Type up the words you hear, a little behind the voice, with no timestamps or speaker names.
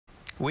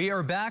We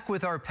are back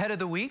with our Pet of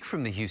the Week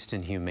from the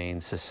Houston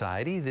Humane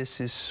Society. This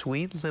is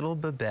sweet little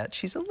Babette.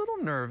 She's a little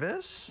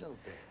nervous. A little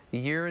bit. A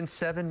year and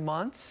 7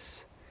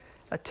 months.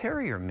 A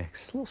terrier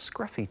mix, a little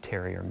scruffy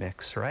terrier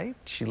mix, right?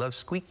 She loves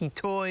squeaky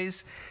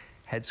toys,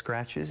 head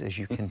scratches, as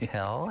you can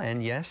tell.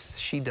 And yes,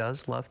 she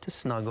does love to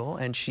snuggle,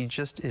 and she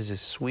just is as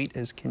sweet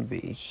as can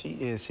be. She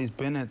is. She's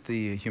been at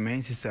the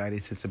Humane Society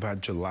since about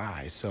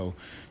July, so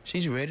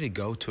she's ready to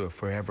go to a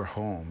forever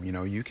home. You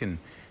know, you can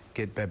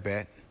get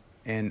Babette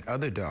and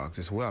other dogs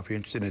as well. If you're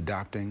interested in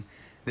adopting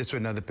this or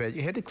another pet,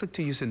 you head to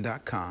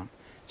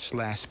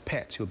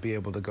click2houston.com/pets. You'll be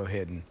able to go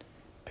ahead and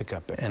pick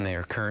up Babette. And they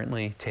are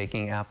currently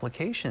taking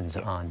applications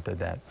on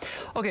Babette.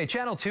 Okay,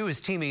 Channel 2 is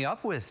teaming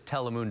up with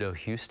Telemundo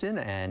Houston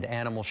and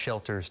animal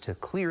shelters to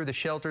clear the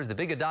shelters. The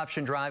big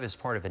adoption drive is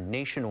part of a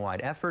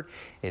nationwide effort.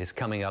 It is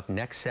coming up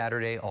next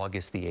Saturday,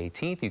 August the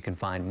 18th. You can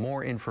find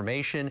more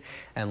information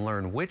and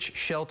learn which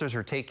shelters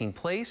are taking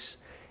place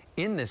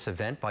in this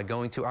event by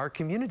going to our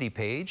community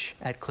page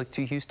at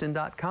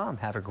click2houston.com.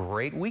 Have a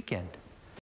great weekend.